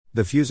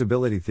The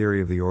fusibility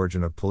theory of the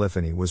origin of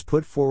polyphony was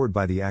put forward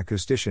by the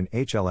acoustician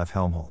H.L.F.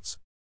 Helmholtz.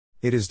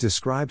 It is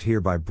described here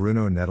by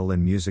Bruno Nettel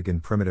in Music in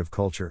Primitive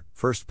Culture,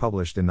 first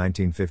published in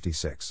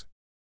 1956.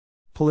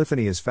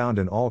 Polyphony is found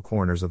in all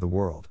corners of the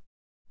world.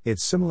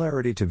 Its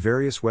similarity to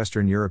various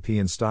Western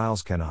European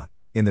styles cannot,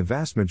 in the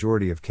vast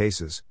majority of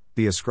cases,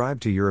 be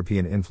ascribed to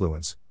European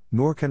influence,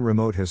 nor can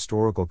remote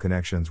historical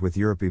connections with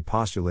Europe be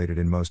postulated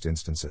in most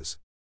instances.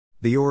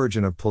 The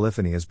origin of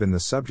polyphony has been the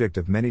subject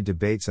of many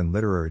debates and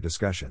literary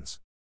discussions.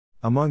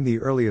 Among the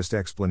earliest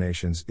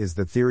explanations is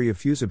the theory of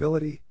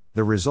fusibility,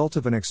 the result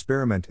of an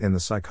experiment in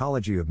the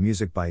psychology of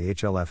music by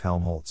H.L.F.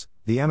 Helmholtz,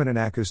 the eminent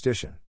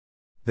acoustician.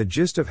 The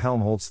gist of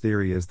Helmholtz'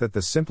 theory is that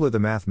the simpler the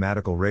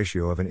mathematical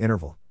ratio of an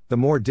interval, the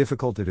more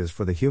difficult it is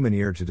for the human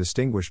ear to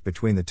distinguish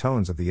between the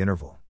tones of the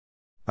interval.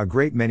 A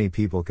great many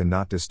people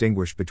cannot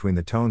distinguish between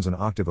the tones an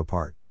octave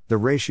apart. The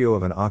ratio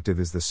of an octave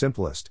is the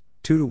simplest,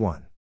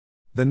 2:1.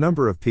 The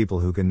number of people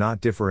who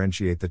cannot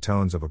differentiate the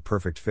tones of a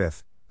perfect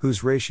fifth,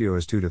 whose ratio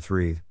is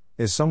 2:3,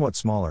 is somewhat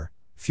smaller.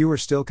 Fewer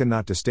still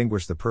cannot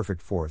distinguish the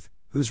perfect fourth,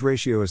 whose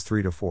ratio is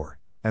 3:4,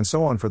 and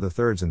so on for the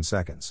thirds and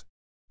seconds.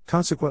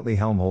 Consequently,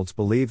 Helmholtz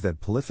believed that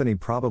polyphony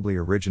probably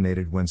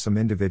originated when some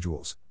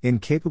individuals,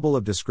 incapable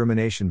of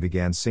discrimination,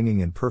 began singing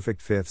in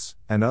perfect fifths,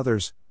 and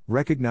others,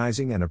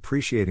 recognizing and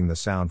appreciating the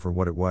sound for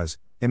what it was,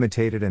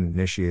 imitated and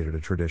initiated a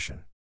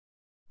tradition.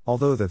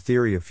 Although the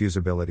theory of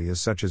fusibility as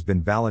such has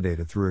been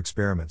validated through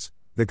experiments,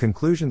 the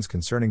conclusions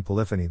concerning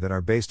polyphony that are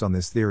based on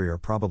this theory are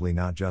probably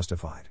not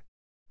justified.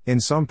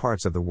 In some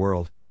parts of the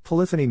world,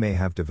 polyphony may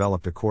have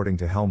developed according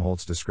to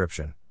Helmholtz's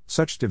description.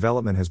 Such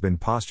development has been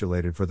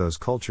postulated for those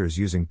cultures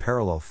using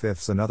parallel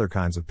fifths and other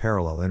kinds of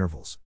parallel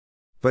intervals.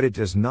 But it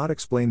does not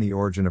explain the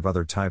origin of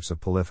other types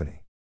of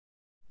polyphony.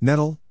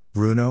 Nettel,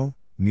 Bruno,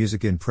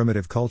 Music in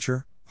Primitive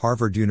Culture,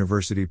 Harvard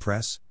University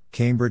Press,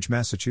 Cambridge,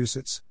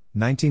 Massachusetts,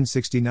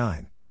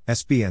 1969.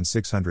 SBN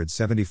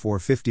 674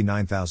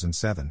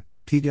 59007,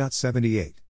 p.78.